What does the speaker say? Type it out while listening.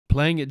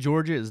Playing at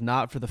Georgia is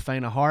not for the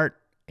faint of heart,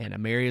 and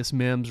Amarius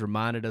Mims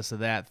reminded us of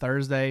that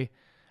Thursday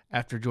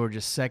after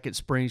Georgia's second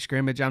spring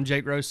scrimmage. I'm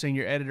Jake Rose,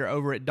 senior editor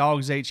over at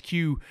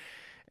DawgsHQ.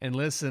 And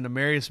listen,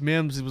 Amarius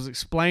Mims was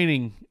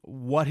explaining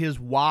what his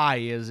why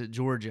is at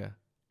Georgia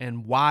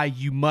and why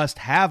you must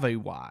have a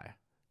why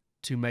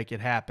to make it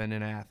happen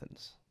in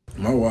Athens.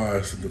 My why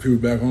is the people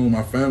back home,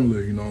 my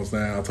family, you know what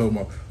I'm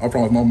saying? I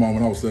promised my mom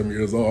when I was 7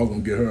 years old I was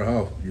going to get her a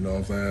house, you know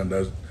what I'm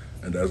saying?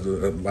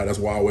 That's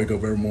why I wake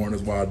up every morning.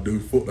 That's why I do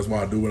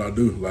what I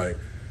do. Like,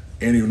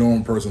 any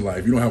normal person, like,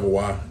 if you don't have a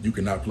why, you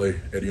cannot play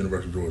at the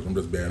University of Georgia. I'm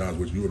just being honest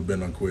with you. You would have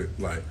been unquit.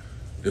 Like,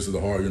 this is a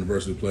hard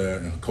university to play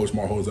at, and Coach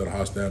Mark holds at a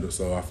high standard.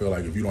 So I feel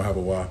like if you don't have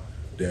a why,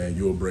 then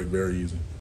you'll break very easy.